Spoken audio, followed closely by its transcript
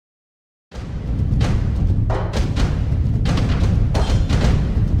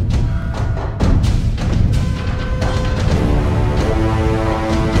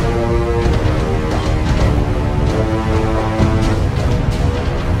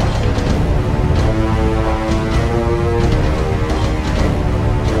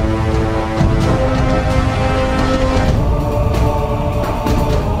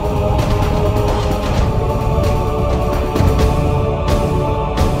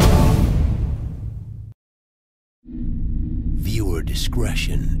Viewer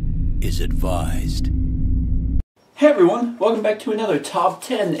discretion is advised. Hey everyone, welcome back to another Top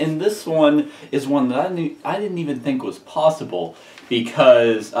 10, and this one is one that I didn't even think was possible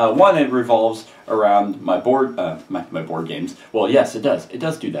because, one, it revolves around my board games. Well, yes, it does. It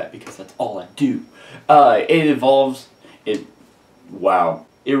does do that because that's all I do. It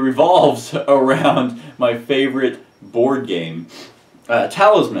revolves around my favorite board game,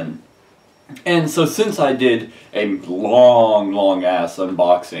 Talisman. And so since I did a long ass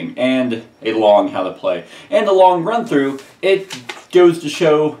unboxing and a long how to play and a long run through, it goes to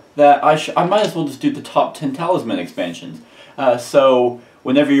show that I might as well just do the top 10 Talisman expansions. So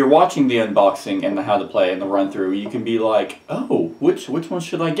whenever you're watching the unboxing and the how to play and the run through, you can be like, oh, which one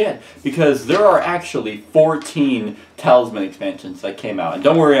should I get? Because there are actually 14 Talisman expansions that came out. And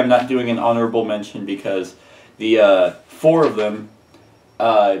don't worry, I'm not doing an honorable mention because the 4 of them,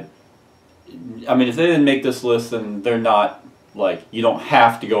 I mean, if they didn't make this list, then they're not, like, you don't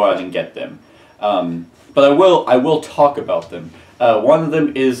have to go out and get them. But I will talk about them. One of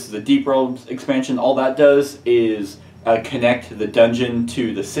them is the Deep Realms expansion. All that does is connect the dungeon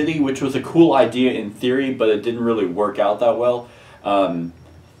to the city, which was a cool idea in theory, but it didn't really work out that well.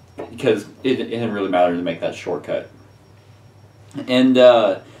 Because it didn't really matter to make that shortcut. And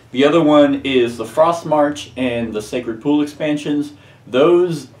the other one is the Frost March and the Sacred Pool expansions.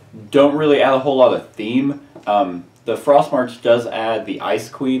 Those don't really add a whole lot of theme. The Frost March does add the Ice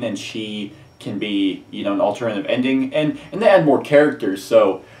Queen, and she can be, you know, an alternative ending, and they add more characters.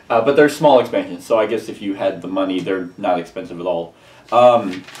 So, but they're small expansions. So I guess if you had the money, they're not expensive at all.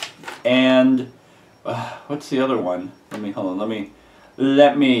 And what's the other one? Let me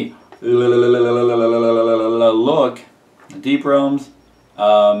look. Deep Realms,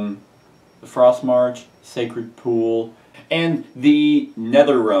 the Frost March, Sacred Pool, and the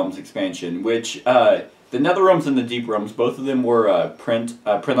Nether Realms expansion, which the Nether Realms and the Deep Realms, both of them were print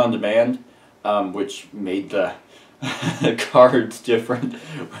on demand, which made the cards different.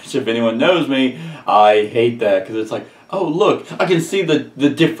 Which, if anyone knows me, I hate that because it's like, oh look, I can see the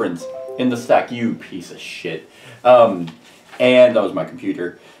difference in the stack. You piece of shit. And that was my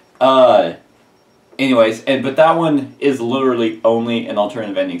computer. Anyways, but that one is literally only an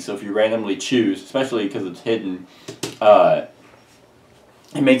alternative ending. So if you randomly choose, especially because it's hidden, it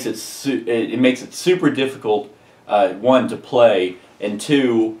makes it super difficult, one, to play, and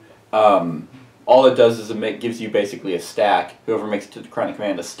two, all it does is gives you basically a stack. Whoever makes it to the Crown of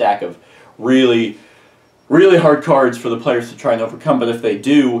Command, a stack of really hard cards for the players to try and overcome. But if they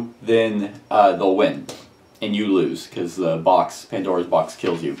do, then they'll win, and you lose because the Pandora's box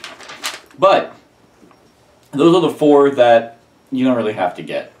kills you. But those are the 4 that you don't really have to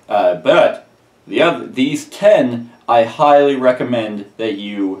get. But these 10, I highly recommend that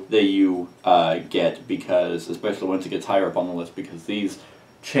you get, because especially once it gets higher up on the list, because these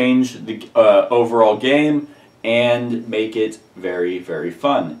change the overall game and make it very, very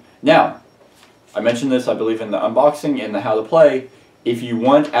fun. Now, I mentioned this, I believe, in the unboxing and the how to play. If you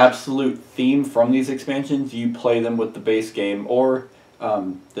want absolute theme from these expansions, you play them with the base game or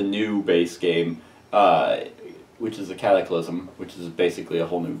the new base game, which is a Cataclysm, which is basically a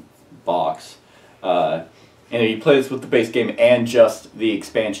whole new box. And you play this with the base game and just the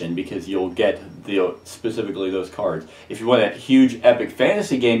expansion, because you'll get specifically those cards. If you want a huge epic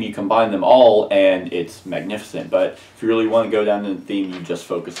fantasy game, you combine them all and it's magnificent. But if you really want to go down in the theme, you just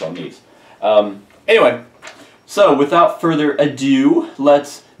focus on these. Anyway, so without further ado,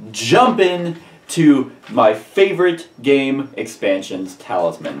 let's jump in to my favorite game expansions,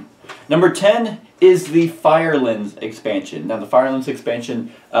 Talisman. Number 10 is the Firelands expansion. Now, the Firelands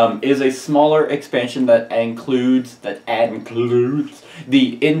expansion is a smaller expansion that includes the Infritus,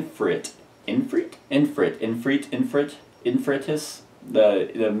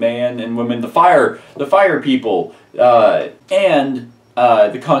 the man and woman, the fire people, and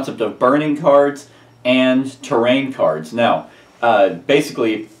the concept of burning cards and terrain cards. Now,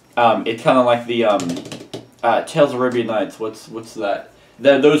 basically, it's kind of like the Tales of Arabian Nights. What's that?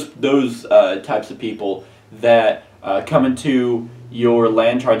 Those types of people that come into your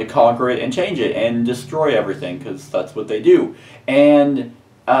land trying to conquer it and change it and destroy everything, because that's what they do. And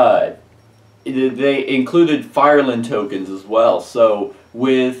they included Fireland tokens as well. So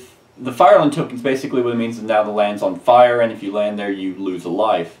with the Fireland tokens, basically what it means is now the land's on fire, and if you land there, you lose a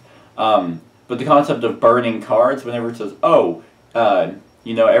life. But the concept of burning cards, whenever it says, oh,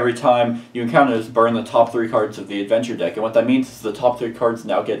 you know, every time you encounter this, burn the top 3 cards of the adventure deck. And what that means is the top 3 cards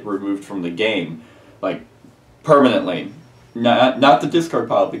now get removed from the game, like, permanently. Not the discard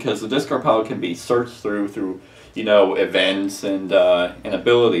pile, because the discard pile can be searched through you know, events and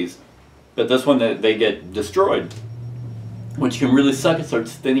abilities. But this one, they get destroyed. which can really suck. It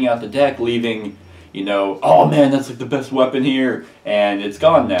starts thinning out the deck, leaving, you know, oh man, that's like the best weapon here, and it's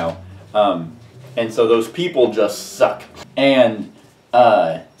gone now. And so those people just suck. And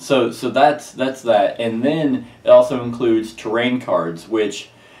so that's that. And then it also includes terrain cards, which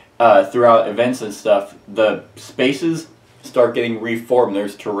throughout events and stuff, the spaces start getting reformed.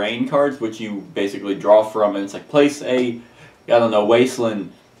 There's terrain cards, which you basically draw from, and it's like, place a, I don't know,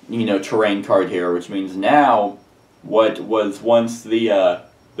 wasteland, you know, terrain card here, which means now what was once the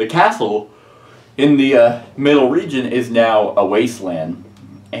castle in the middle region is now a wasteland.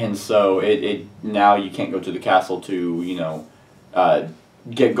 And so it now you can't go to the castle to, you know,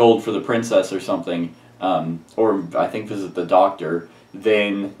 get gold for the princess or something, or I think visit the doctor.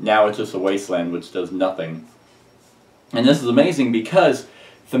 Then now it's just a wasteland which does nothing. And this is amazing because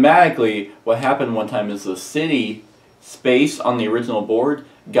thematically what happened one time is the city space on the original board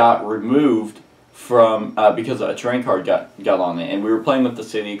got removed from because a terrain card got on it, and we were playing with the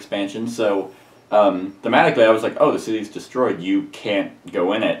city expansion, so thematically I was like, oh, the city's destroyed, you can't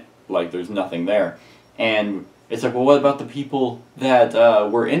go in it, like there's nothing there. And it's like, well, what about the people that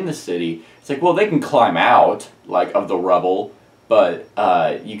were in the city? It's like, well, they can climb out, like, of the rubble, but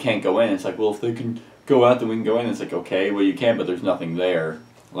you can't go in. It's like, well, if they can go out, then we can go in. It's like, okay, well, you can, but there's nothing there.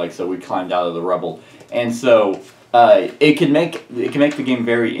 Like, so we climbed out of the rubble. And so it can make the game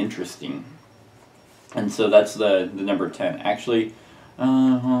very interesting. And so that's the number 10. Actually,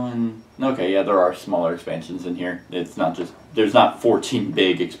 okay, yeah, there are smaller expansions in here. It's not just, there's not 14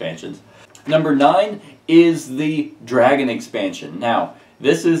 big expansions. Number 9 is the Dragon expansion. Now,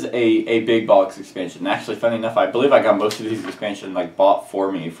 this is a big box expansion. Actually, funny enough, I believe I got most of these expansions like bought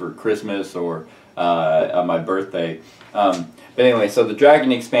for me for Christmas or on my birthday. But anyway, so the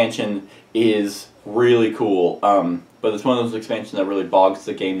Dragon expansion is really cool. But it's one of those expansions that really bogs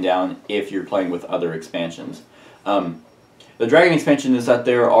the game down if you're playing with other expansions. The Dragon expansion is that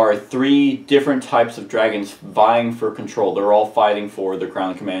there are 3 different types of dragons vying for control. They're all fighting for the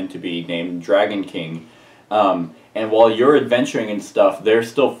Crown of Command to be named Dragon King. And while you're adventuring and stuff, they're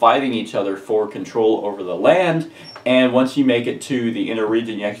still fighting each other for control over the land. And once you make it to the inner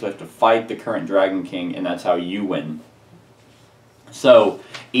region, you actually have to fight the current Dragon King, and that's how you win. So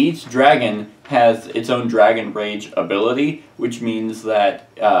each dragon has its own Dragon Rage ability, which means that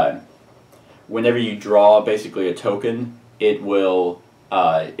whenever you draw basically a token, it will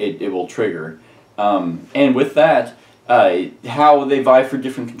trigger. And with that, how they vie for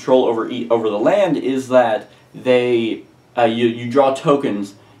different control over the land is that they you draw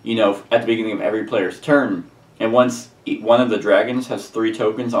tokens, you know, at the beginning of every player's turn, and once one of the dragons has 3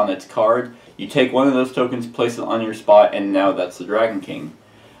 tokens on its card, you take one of those tokens, place it on your spot, and now that's the Dragon King.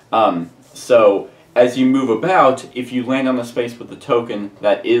 So as you move about, if you land on a space with the token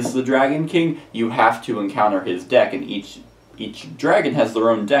that is the Dragon King, you have to encounter his deck, and each dragon has their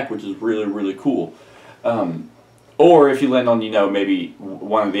own deck, which is really, really cool. Or if you land on, you know, maybe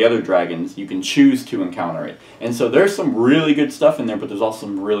one of the other dragons, you can choose to encounter it. And so there's some really good stuff in there, but there's also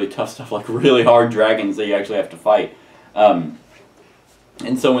some really tough stuff, like really hard dragons that you actually have to fight.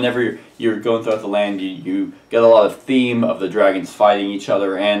 And so whenever you're going throughout the land, you get a lot of theme of the dragons fighting each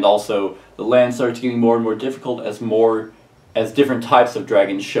other, and also the land starts getting more and more difficult as different types of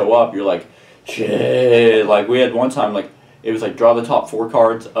dragons show up. You're like, shit, like we had one time, like, it was like draw the top 4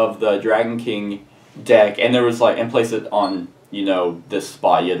 cards of the Dragon King deck, and there was like, and place it on, you know, this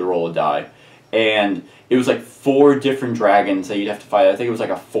spot. You had to roll a die, and it was like 4 different dragons that you'd have to fight. I think it was like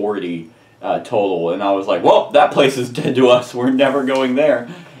a 40 total, and I was like, well, that place is dead to us. We're never going there.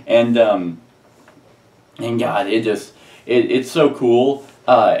 And God, it's so cool.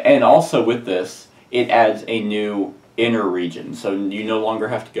 And also with this, it adds a new inner region, so you no longer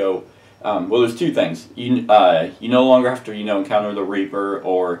have to go. Well, there's 2 things. You no longer have to, you know, encounter the Reaper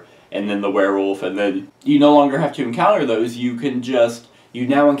and then the Werewolf, and then you no longer have to encounter those. You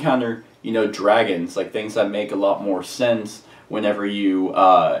now encounter, you know, dragons, like things that make a lot more sense whenever you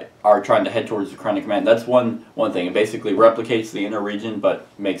are trying to head towards the Crown of Command. That's one thing. It basically replicates the inner region, but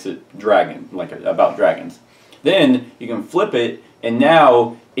makes it dragon, like about dragons. Then you can flip it, and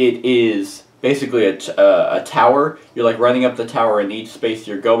now it is basically a tower. You're like running up the tower, and each space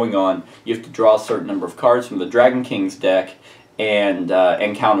you're going on, you have to draw a certain number of cards from the Dragon King's deck and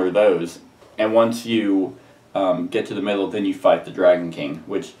encounter those. And once you get to the middle, then you fight the Dragon King,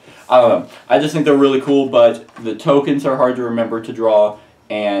 which, I don't know, I just think they're really cool, but the tokens are hard to remember to draw,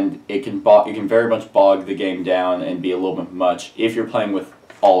 and it can very much bog the game down and be a little bit much if you're playing with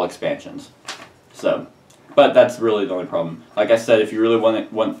all expansions. So, but that's really the only problem. Like I said, if you really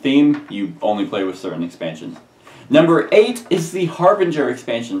want theme, you only play with certain expansions. Number 8 is the Harbinger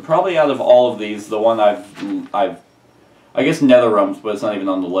expansion. Probably out of all of these, the one I've I guess Nether Realms, but it's not even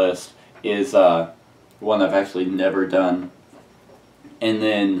on the list, is one I've actually never done. And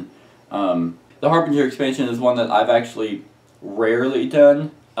then the Harbinger expansion is one that I've actually rarely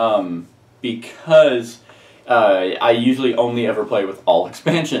done because I usually only ever play with all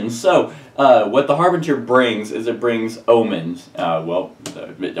expansions. So what the Harbinger brings is it brings omens.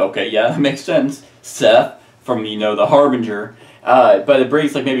 Okay, yeah, that makes sense. Seth from, the Harbinger. But it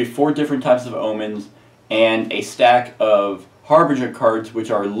brings like maybe 4 different types of omens and a stack of Harbinger cards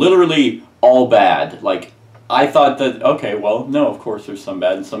which are literally all bad. Like, I thought that, okay, well, no, of course there's some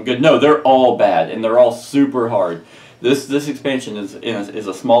bad and some good. No, they're all bad, and they're all super hard. This expansion is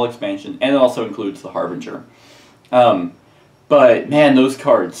a small expansion, and it also includes the Harbinger. But, man, those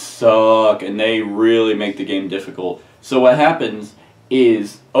cards suck, and they really make the game difficult. So what happens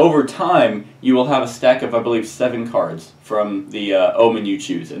is, over time, you will have a stack of, I believe, 7 cards from the omen you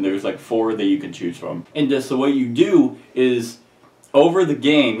choose, and there's like 4 that you can choose from. And so what you do is, over the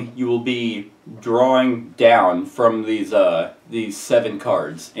game, you will be drawing down from these 7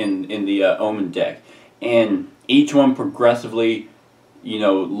 cards in the omen deck, and each one progressively,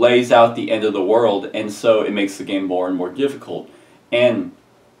 lays out the end of the world, and so it makes the game more and more difficult. And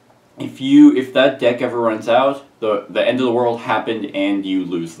if that deck ever runs out, the end of the world happened and you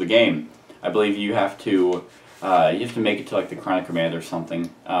lose the game. I believe you have to make it to like the Chronic Command or something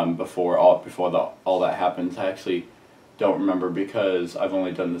before all that happens. I actually don't remember because I've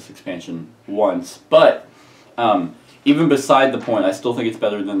only done this expansion once. But even beside the point, I still think it's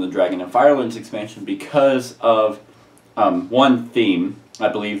better than the Dragon and Firelands expansion because of one theme. I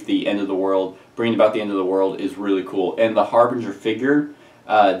believe the end of the world, bringing about the end of the world, is really cool, and the Harbinger figure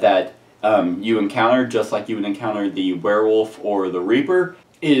that you encounter, just like you would encounter the werewolf or the Reaper,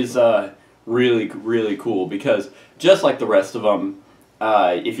 is really, really cool, because just like the rest of them,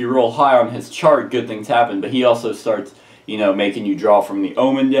 if you roll high on his chart, good things happen, but he also starts, making you draw from the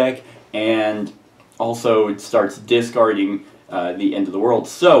Omen deck, and also it starts discarding the end of the world.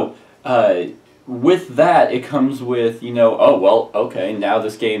 So, with that, it comes with, oh, well, okay, now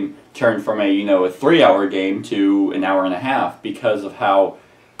this game turned from a 3-hour game to an hour and a half because of how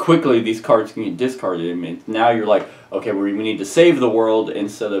quickly these cards can get discarded. I mean, now you're like, okay, we need to save the world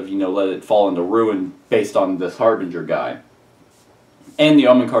instead of, let it fall into ruin based on this Harbinger guy. And the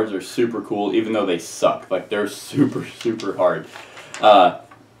Omen cards are super cool, even though they suck. Like, they're super, super hard. But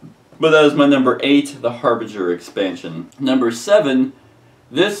that is my number 8, the Harbinger expansion. Number 7,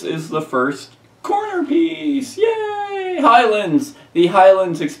 this is the first corner piece! Yay! Highlands! The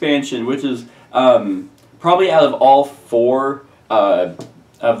Highlands expansion, which is probably out of all 4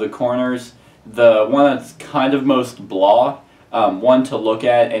 of the corners, the one that's kind of most blah. 1 to look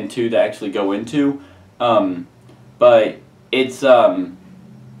at and 2 to actually go into. But it's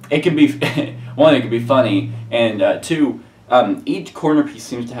it can be one, it can be funny, and 2, each corner piece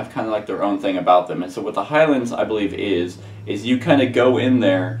seems to have kind of like their own thing about them. And so what the Highlands, I believe, is you kind of go in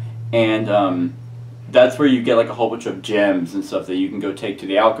there, and that's where you get like a whole bunch of gems and stuff that you can go take to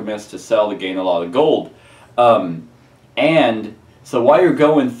the alchemist to sell to gain a lot of gold. And so while you're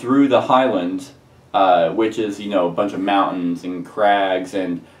going through the Highlands, which is, a bunch of mountains and crags,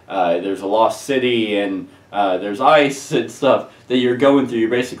 and there's a lost city, and there's ice and stuff that you're going through, you're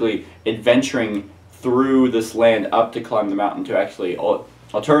basically adventuring through this land up to climb the mountain to actually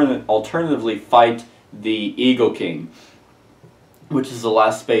alternatively fight the Eagle King, which is the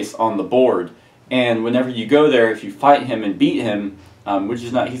last space on the board. And whenever you go there, if you fight him and beat him,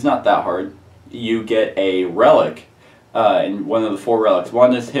 he's not that hard, you get a relic, and one of the 4 relics.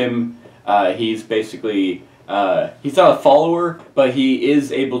 One is him. He's basically he's not a follower, but he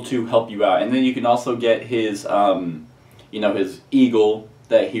is able to help you out. And then you can also get his his eagle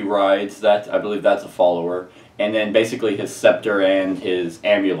that he rides. I believe that's a follower. And then basically his scepter and his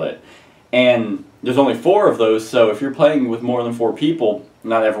amulet. And there's only 4 of those, so if you're playing with more than 4 people,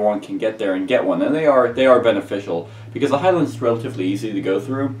 not everyone can get there and get one. And they are beneficial, because the Highlands is relatively easy to go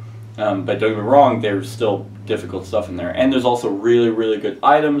through, but don't get me wrong, there's still difficult stuff in there. And there's also really, really good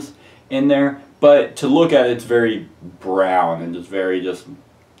items in there, but to look at it, it's very brown and just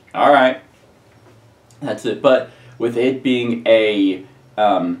alright, that's it. But with it being a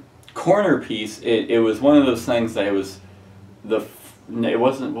corner piece, it was one of those things that it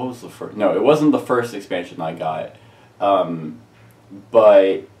wasn't the first expansion I got,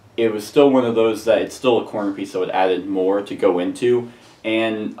 but it was still one of those that it's still a corner piece, so it added more to go into,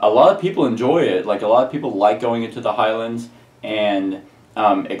 and a lot of people enjoy it. Like, a lot of people like going into the Highlands and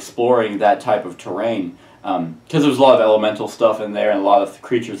exploring that type of terrain, because there's a lot of elemental stuff in there, and a lot of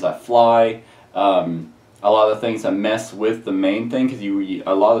creatures that fly, a lot of things that mess with the main thing, because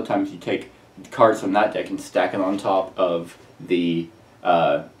a lot of times you take cards from that deck and stack it on top of the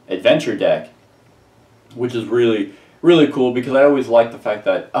adventure deck, which is really, really cool because I always like the fact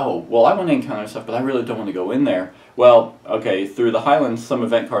that, oh, well, I want to encounter stuff, but I really don't want to go in there. Well, okay, through the Highlands, some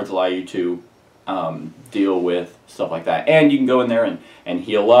event cards allow you to deal with stuff like that. And you can go in there and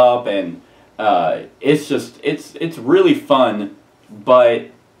heal up, and it's just, it's really fun,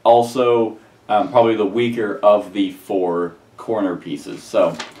 but also probably the weaker of the 4 corner pieces.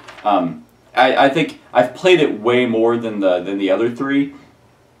 So I think I've played it way more than the other 3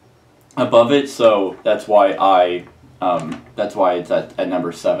 above it, so that's why it's at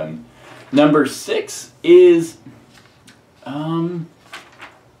number 7. Number 6 is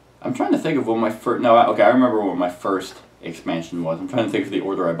I'm trying to think of what my first... No, okay, I remember what my first expansion was. I'm trying to think of the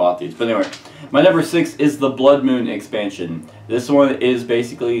order I bought these. But anyway, my number 6 is the Blood Moon expansion. This one is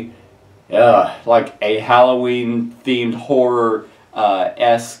basically like a Halloween-themed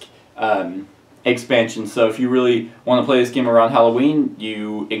horror-esque expansion. So if you really want to play this game around Halloween,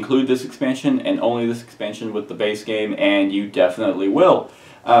 you include this expansion and only this expansion with the base game, and you definitely will.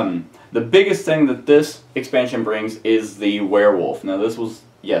 The biggest thing that this expansion brings is the werewolf. Now this was...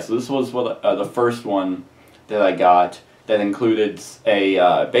 Yes, this was what the first one that I got that included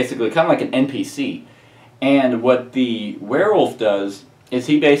a basically kind of like an NPC. And what the werewolf does is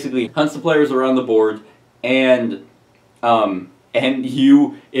he basically hunts the players around the board, and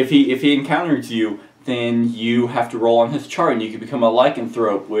you, if he encounters you, then you have to roll on his chart, and you can become a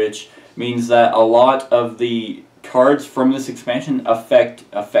lycanthrope, which means that a lot of the cards from this expansion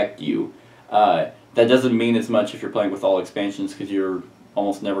affect you. That doesn't mean as much if you're playing with all expansions, because you're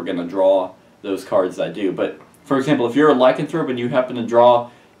almost never going to draw those cards that do. But for example, if you're a lycanthrope and you happen to draw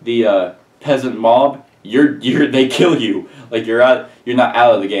the peasant mob, they kill you. Like you're not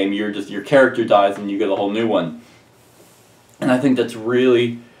out of the game. You're just, your character dies and you get a whole new one. And I think that's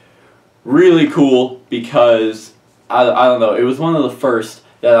really, really cool because I don't know. It was one of the first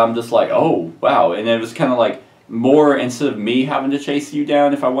that I'm just like, oh wow, and it was kind of like more, instead of me having to chase you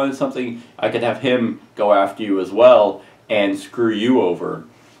down if I wanted something, I could have him go after you as well and screw you over.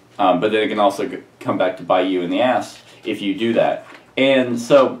 But then it can also come back to bite you in the ass if you do that. And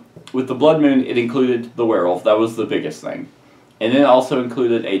so, with the Blood Moon, it included the werewolf. That was the biggest thing. And then it also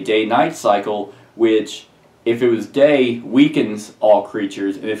included a day-night cycle, which, if it was day, weakens all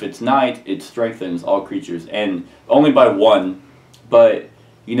creatures, and if it's night, it strengthens all creatures. And only by 1, but,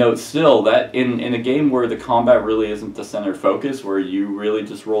 you know, still, that in a game where the combat really isn't the center focus, where you really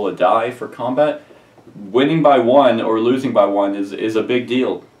just roll a die for combat, winning by 1 or losing by 1 is a big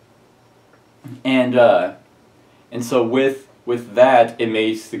deal. And so with that, it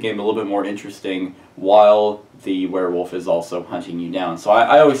makes the game a little bit more interesting while the werewolf is also hunting you down. So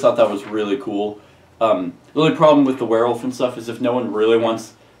I always thought that was really cool. The only problem with the werewolf and stuff is if no one really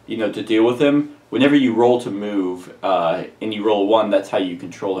wants, you know, to deal with him, whenever you roll to move, and you roll a 1, that's how you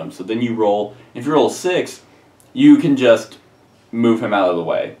control him. So then you roll, if you roll a 6, you can just move him out of the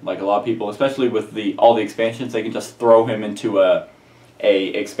way. Like a lot of people, especially with all the expansions, they can just throw him into a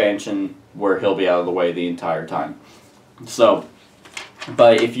expansion where he'll be out of the way the entire time. So,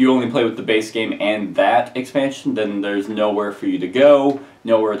 but if you only play with the base game and that expansion, then there's nowhere for you to go,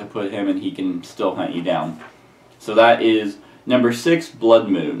 nowhere to put him, and he can still hunt you down. So that is number 6, Blood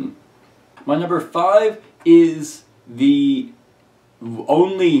Moon. My number 5 is the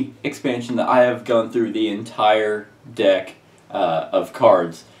only expansion that I have gone through the entire deck of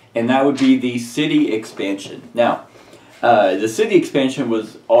cards, and that would be the City expansion. Now, the City expansion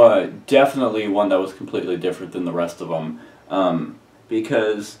was definitely one that was completely different than the rest of them,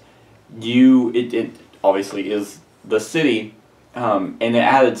 because it obviously is the city, and it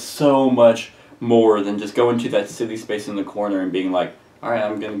added so much more than just going to that city space in the corner and being like, alright,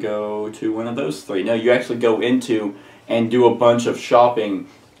 I'm going to go to one of those 3. No, you actually go into and do a bunch of shopping,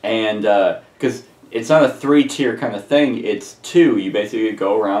 and because it's not a 3-tier kind of thing, it's 2. You basically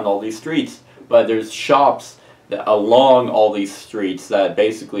go around all these streets, but there's shops along all these streets that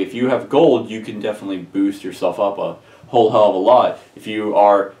basically, if you have gold, you can definitely boost yourself up a whole hell of a lot. If you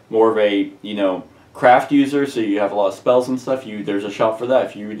are more of a, you know, craft user, so you have a lot of spells and stuff, there's a shop for that.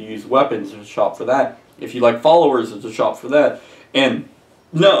 If you use weapons, there's a shop for that. If you like followers, there's a shop for that. And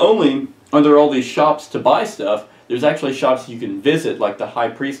not only are there all these shops to buy stuff, there's actually shops you can visit, like the High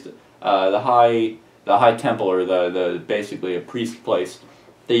Priest, the High Temple, or the basically a priest place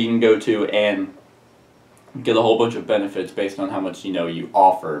that you can go to and get a whole bunch of benefits based on how much, you know, you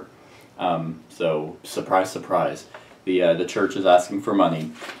offer. So surprise, surprise, the church is asking for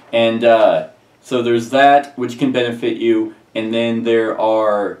money, and so there's that which can benefit you, and then there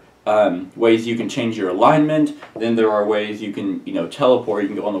are ways you can change your alignment. Then there are ways you can, teleport. You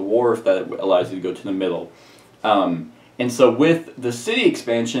can go on the wharf that allows you to go to the middle. And so with the city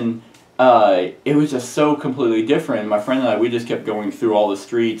expansion, it was just so completely different. My friend and I, we just kept going through all the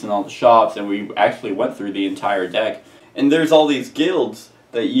streets and all the shops, and we actually went through the entire deck. And there's all these guilds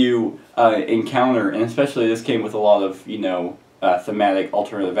that you encounter, and especially this came with a lot of, thematic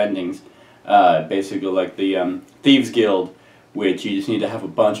alternative endings. Basically like the Thieves Guild, which you just need to have a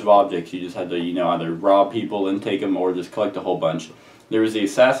bunch of objects. You just had to, either rob people and take them or just collect a whole bunch. There was the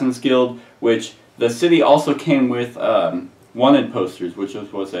Assassin's Guild, which the city also came with wanted posters, which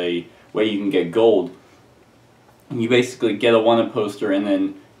was a way you can get gold. And you basically get a wanted poster and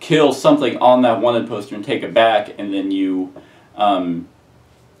then kill something on that wanted poster and take it back, and then you turn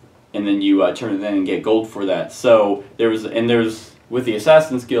it in and get gold for that. So there's with the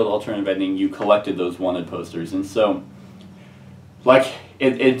Assassin's Guild alternative ending, you collected those wanted posters, and so like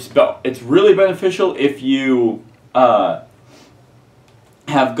it's really beneficial if you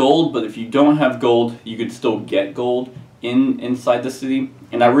have gold, but if you don't have gold, you could still get gold inside the city.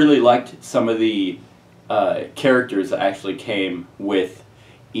 And I really liked some of the characters that actually came with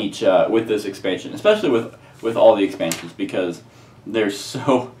each with this expansion, especially with all the expansions, because there's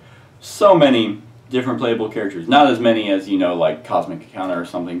so many different playable characters. Not as many as, like Cosmic Encounter or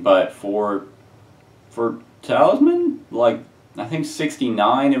something, but for Talisman, like I think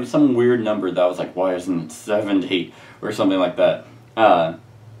 69, it was some weird number that was like, why isn't it 70 or something like that.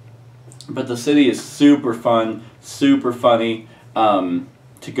 But the city is super fun, super funny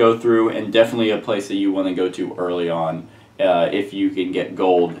to go through, and definitely a place that you want to go to early on if you can get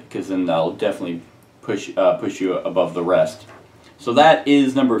gold, because then that'll definitely push you above the rest. So that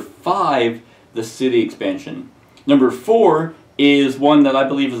is number 5, the city expansion. Number 4 is one that I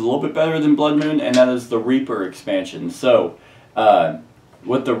believe is a little bit better than Blood Moon, and that is the Reaper expansion. So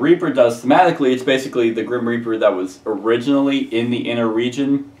what the Reaper does thematically, it's basically the Grim Reaper that was originally in the inner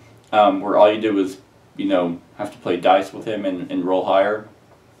region, where all you did was, have to play dice with him and roll higher.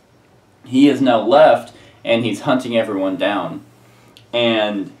 He is now left, and he's hunting everyone down.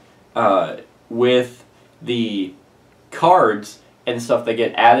 And with the cards and stuff that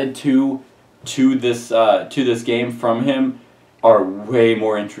get added to this game from him are way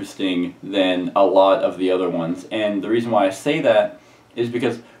more interesting than a lot of the other ones. And the reason why I say that is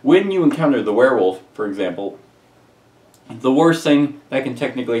because when you encounter the werewolf, for example, the worst thing that can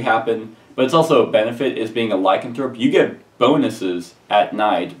technically happen, but it's also a benefit, is being a lycanthrope. You get bonuses at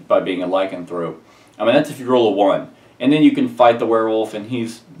night by being a lycanthrope. I mean, that's if you roll a 1. And then you can fight the werewolf, and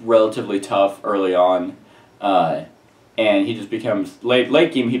he's relatively tough early on. And he just becomes,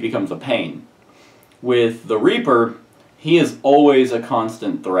 late game, he becomes a pain. With the Reaper, he is always a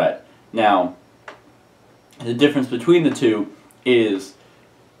constant threat. Now, the difference between the two is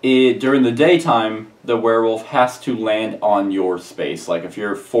during the daytime, the werewolf has to land on your space. Like if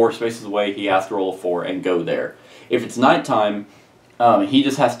you're 4 spaces away, he has to roll a 4 and go there. If it's nighttime, he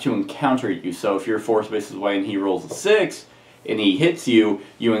just has to encounter you. So if you're 4 spaces away and he rolls a 6 and he hits you,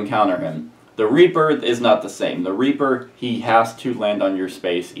 you encounter him. The Reaper is not the same. The Reaper, he has to land on your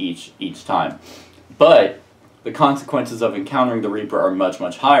space each time. But the consequences of encountering the Reaper are much,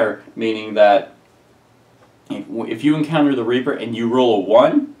 much higher, meaning that if you encounter the Reaper and you roll a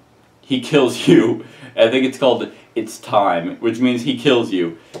 1, he kills you. I think it's called It's Time, which means he kills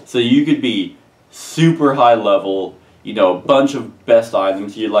you. So you could be super high level, a bunch of best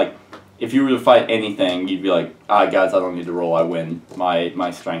items. You'd like, if you were to fight anything, you'd be like, guys, I don't need to roll, I win.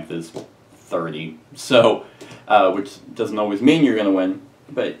 My strength is 30. So, which doesn't always mean you're going to win.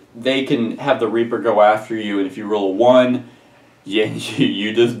 But they can have the Reaper go after you, and if you roll a 1,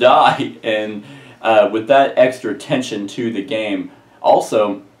 you just die. And with that extra tension to the game,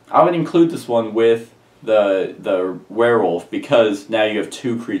 also, I would include this one with the werewolf, because now you have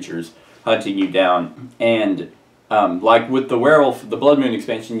 2 creatures hunting you down. And like with the werewolf, the Blood Moon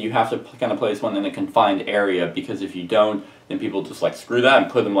expansion, you have to kind of place one in a confined area, because if you don't, then people just like screw that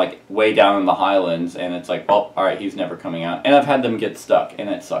and put them like way down in the highlands, and it's like, well, alright, he's never coming out. And I've had them get stuck, and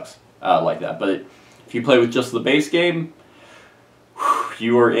it sucks like that. But if you play with just the base game,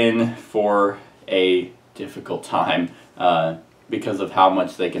 you are in for a difficult time because of how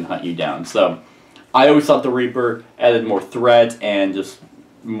much they can hunt you down. So I always thought the Reaper added more threat and just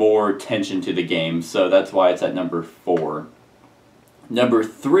more tension to the game, so that's why it's at number 4. Number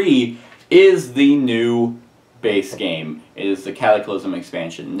 3 is the new base game. It is the Cataclysm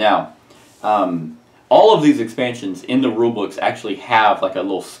expansion. Now, all of these expansions in the rulebooks actually have like a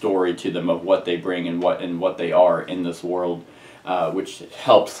little story to them of what they bring and what they are in this world, which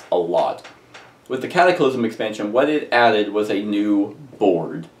helps a lot. With the Cataclysm expansion, what it added was a new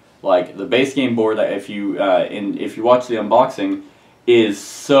board. Like the base game board, if you watch the unboxing, is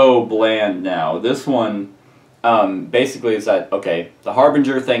so bland now. This one basically is that, okay, the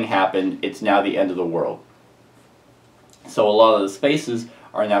Harbinger thing happened, it's now the end of the world. So a lot of the spaces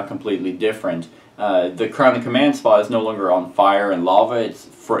are now completely different. The Crown of Command spot is no longer on fire and lava,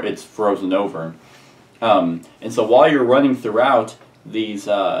 it's frozen over. And so while you're running throughout these,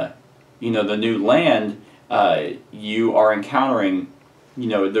 the new land, you are encountering,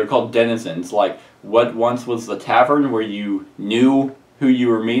 they're called denizens. Like what once was the tavern where you knew who you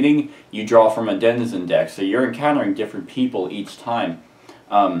were meeting, you draw from a denizen deck. So you're encountering different people each time.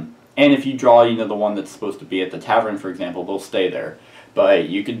 And if you draw, the one that's supposed to be at the tavern, for example, they'll stay there. But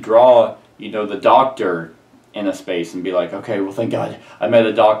you could draw, the doctor in a space and be like, okay, well, thank God I met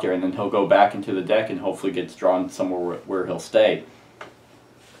a doctor, and then he'll go back into the deck and hopefully gets drawn somewhere where he'll stay.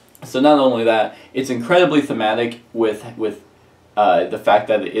 So not only that, it's incredibly thematic with the fact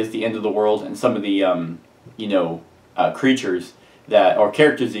that it is the end of the world, and some of the creatures or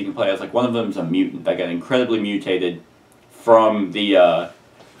characters that you can play as. Like one of them is a mutant that got incredibly mutated from the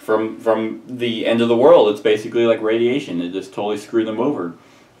from the end of the world. It's basically like radiation. It just totally screwed them over.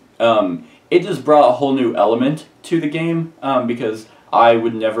 It just brought a whole new element to the game, because I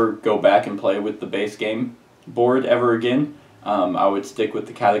would never go back and play with the base game board ever again. I would stick with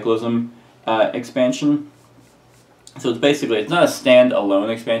the Cataclysm expansion. So it's not a stand-alone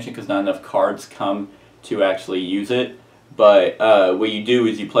expansion because not enough cards come to actually use it. But what you do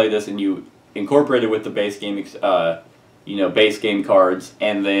is you play this and you incorporate it with the base game, base game cards.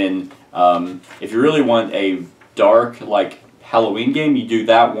 And then if you really want a dark, like Halloween game, you do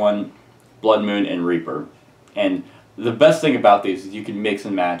that one, Blood Moon and Reaper. And the best thing about these is you can mix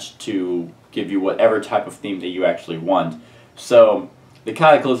and match to give you whatever type of theme that you actually want. So the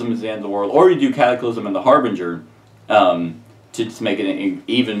Cataclysm is the end of the world, or you do Cataclysm and the Harbinger to just make it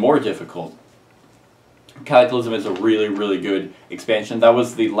even more difficult. Cataclysm is a really, really good expansion. That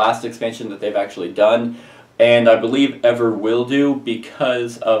was the last expansion that they've actually done, and I believe ever will do,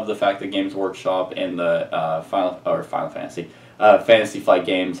 because of the fact that Games Workshop and the Fantasy Flight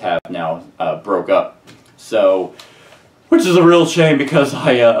Games have now broke up. So, which is a real shame, because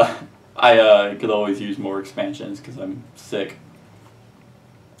I could always use more expansions because I'm sick.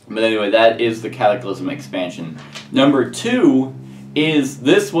 But anyway, that is the Cataclysm expansion. Number 2 is,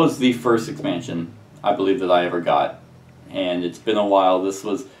 this was the first expansion I believe that I ever got, and it's been a while.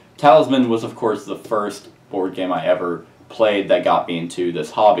 Talisman was, of course, the first board game I ever played that got me into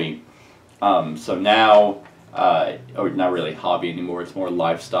this hobby. So now, or not really hobby anymore, it's more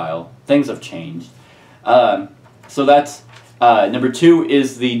lifestyle. Things have changed. So that's, number 2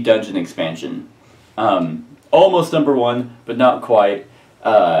 is the Dungeon expansion. Almost number 1, but not quite.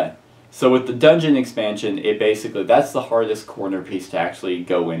 So with the Dungeon expansion, that's the hardest corner piece to actually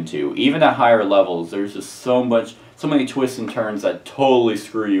go into. Even at higher levels, there's just so many twists and turns that totally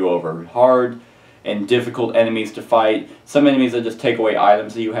screw you over. Hard and difficult enemies to fight. Some enemies that just take away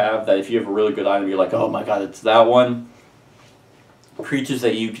items that you have, that if you have a really good item, you're like, oh my god, it's that one. Creatures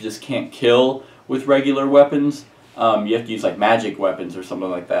that you just can't kill with regular weapons. You have to use like magic weapons or something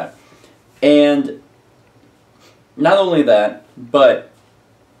like that. And not only that, but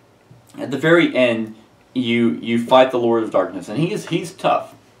at the very end, you fight the Lord of Darkness, and he's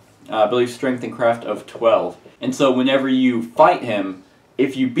tough. I believe strength and craft of 12. And so whenever you fight him,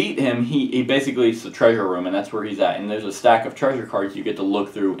 if you beat him, he basically, it's the treasure room, and that's where he's at. And there's a stack of treasure cards you get to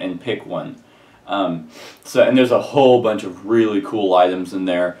look through and pick one. And there's a whole bunch of really cool items in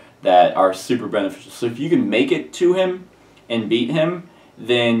there that are super beneficial. So if you can make it to him and beat him,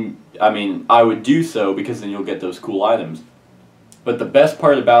 then, I would do so, because then you'll get those cool items. But the best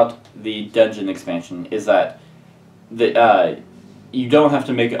part about the Dungeon expansion is that you don't have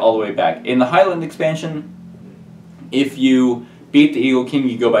to make it all the way back. In the Highland expansion, if you beat the Eagle King,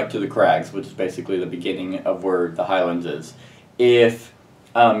 you go back to the Crags, which is basically the beginning of where the Highlands is. If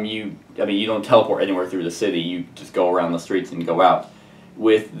you don't teleport anywhere through the city, you just go around the streets and go out.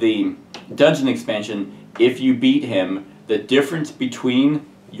 With the Dungeon expansion, if you beat him, the difference between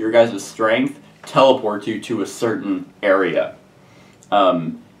your guys' strength teleports you to a certain area.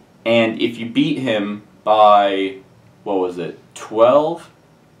 And if you beat him by, 12?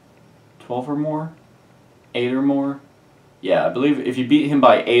 12 or more? 8 or more? Yeah, I believe if you beat him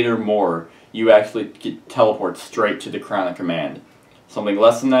by 8 or more, you actually teleport straight to the Crown of Command. Something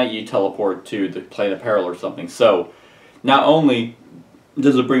less than that, you teleport to the Plane of Peril or something. So, not only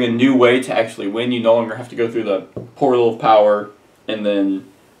does it bring a new way to actually win, you no longer have to go through the Portal of Power and then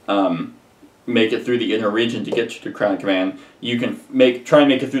make it through the inner region to get to the Crown of Command. You can try and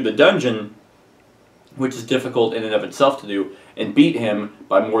make it through the dungeon which is difficult in and of itself to do, and beat him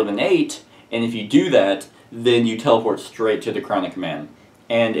by more than 8, and if you do that, then you teleport straight to the Crown of Command.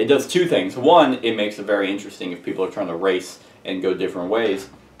 And it does two things. One, it makes it very interesting if people are trying to race and go different ways.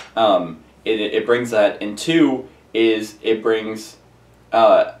 It brings that, and two is it brings,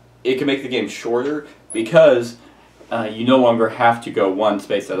 it can make the game shorter because you no longer have to go one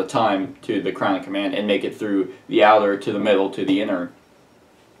space at a time to the Crown of Command and make it through the outer to the middle to the inner.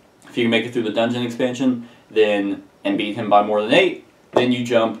 If you can make it through the dungeon expansion, then and beat him by more than 8, then you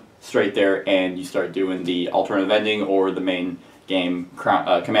jump straight there and you start doing the alternative ending or the main game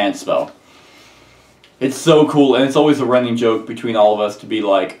command spell. It's so cool, and it's always a running joke between all of us to be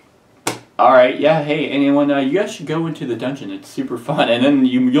like, alright, yeah, hey, anyone, you guys should go into the dungeon, it's super fun, and then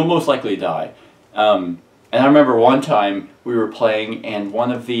you'll most likely die. And I remember one time we were playing, and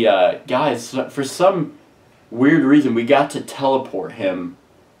one of the guys, for some weird reason, we got to teleport him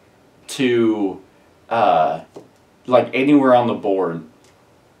to, like, anywhere on the board,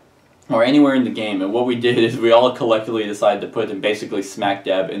 or anywhere in the game, and what we did is we all collectively decided to put him basically smack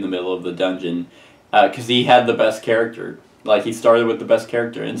dab in the middle of the dungeon, because he had the best character. Like, he started with the best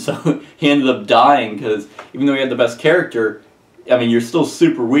character, and so he ended up dying, because even though he had the best character, I mean, you're still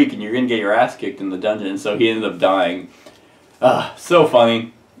super weak, and you're going to get your ass kicked in the dungeon, and so he ended up dying. So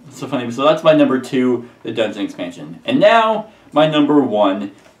funny. So funny. So that's my number 2, the dungeon expansion. And now, my number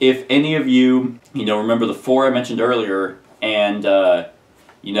 1, if any of you, remember the 4 I mentioned earlier, and,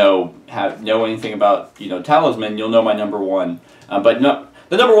 know anything about, Talisman, you'll know my number 1. But no,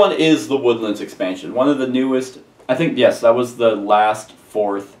 the number 1 is the Woodlands expansion. One of the newest, I think, yes, that was the last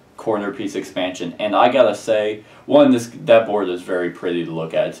 4th corner piece expansion. And I gotta say, one, that board is very pretty to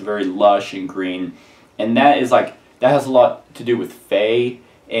look at. It's very lush and green. And that has a lot to do with Fae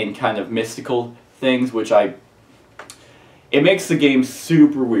and kind of mystical things, which it makes the game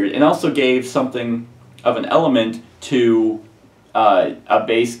super weird. And also gave something of an element to a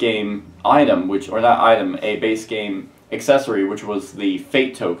base game item, a base game accessory, which was the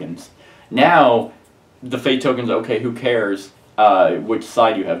fate tokens. Now, the fate tokens, okay, who cares which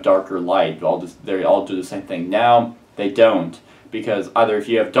side you have, dark or light, they all do the same thing. Now, they don't, because either if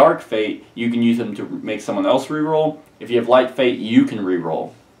you have dark fate, you can use them to make someone else reroll. If you have light fate, you can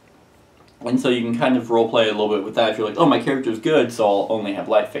reroll. And so you can kind of roleplay a little bit with that. If you're like, oh, my character's good, so I'll only have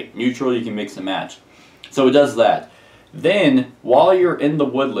light fate. Neutral, you can mix and match. So it does that. Then, while you're in the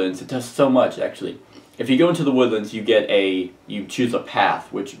Woodlands, it does so much, actually. If you go into the Woodlands, you choose a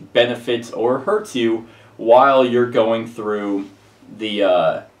path, which benefits or hurts you while you're going through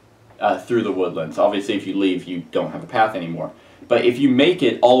the Woodlands. Obviously, if you leave, you don't have a path anymore. But if you make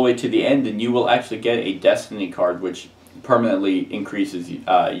it all the way to the end, then you will actually get a Destiny card, which permanently increases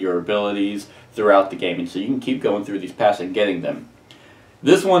your abilities throughout the game. And so you can keep going through these paths and getting them.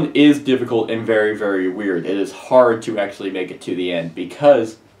 This one is difficult and very, very weird. It is hard to actually make it to the end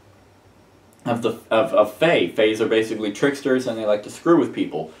because of Fae. Faes are basically tricksters and they like to screw with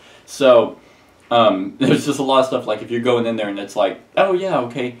people. So there's just a lot of stuff, like if you're going in there and it's like, oh yeah,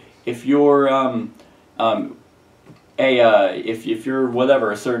 okay, if you're if you're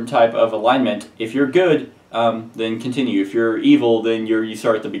whatever, a certain type of alignment, if you're good, then continue. If you're evil, then you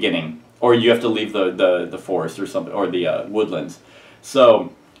start at the beginning, or you have to leave the forest or something, or the woodlands.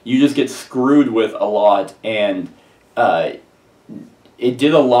 So you just get screwed with a lot, and it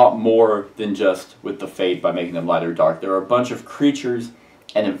did a lot more than just with the fate by making them light or dark. There are a bunch of creatures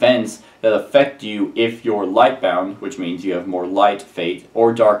and events that affect you if you're light-bound, which means you have more light fate,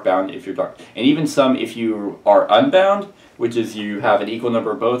 or dark-bound if you're dark. And even some if you are unbound, which is you have an equal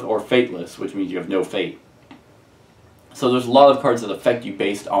number of both, or fateless, which means you have no fate. So there's a lot of cards that affect you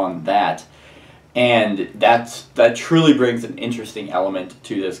based on that. And that truly brings an interesting element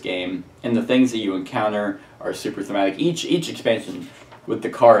to this game. And the things that you encounter are super thematic. Each expansion with the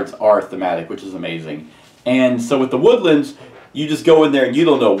cards are thematic, which is amazing. And so with the Woodlands, you just go in there and you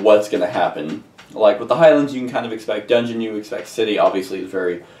don't know what's going to happen. Like with the Highlands, you can kind of expect Dungeon, you expect City, obviously is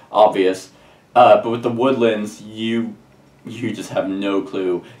very obvious. But with the Woodlands, you just have no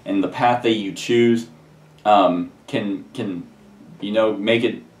clue. And the path that you choose can make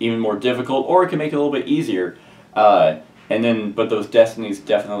it even more difficult, or it can make it a little bit easier. But those destinies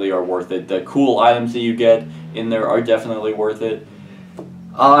definitely are worth it. The cool items that you get in there are definitely worth it.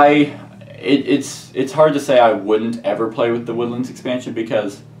 It's hard to say I wouldn't ever play with the Woodlands expansion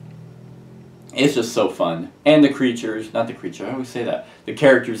because it's just so fun. And the creatures, not the creature, I always say that. The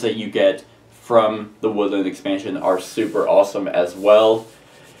characters that you get from the Woodland expansion are super awesome as well.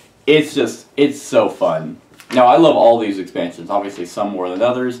 It's so fun. Now, I love all these expansions, obviously some more than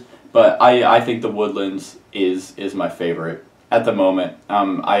others, but I think the Woodlands is my favorite at the moment.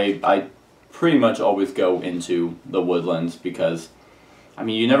 pretty much always go into the woodlands because, I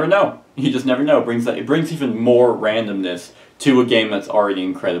mean, you never know. You just never know. It brings even more randomness to a game that's already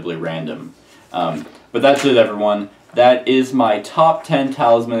incredibly random. But that's it, everyone. That is my top 10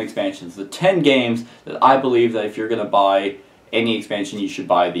 Talisman expansions. The 10 games that I believe that if you're going to buy any expansion, you should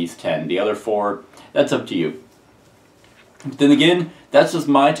buy these 10. The other 4, that's up to you. Then again, that's just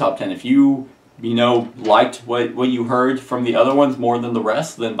my top 10. If you liked what you heard from the other ones more than the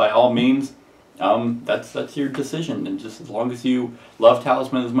rest, then by all means, that's your decision. And just as long as you love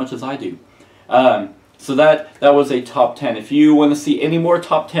Talisman as much as I do. So that was a top 10. If you want to see any more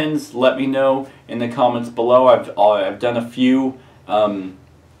top 10s, let me know in the comments below. I've done a few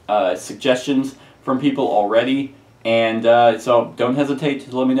suggestions from people already, and so don't hesitate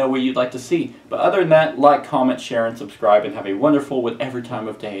to let me know what you'd like to see. But other than that, like, comment, share, and subscribe, and have a wonderful whatever time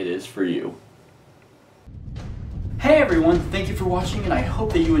of day it is for you. Hey everyone, thank you for watching, and I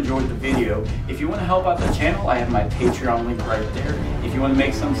hope that you enjoyed the video. If you want to help out the channel, I have my Patreon link right there. If you want to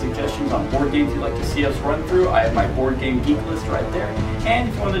make some suggestions on board games you'd like to see us run through, I have my board game geek list right there. And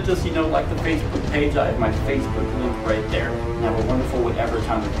if you want to just, like the Facebook page, I have my Facebook link right there. And have a wonderful whatever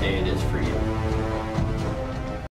time of day it is for you.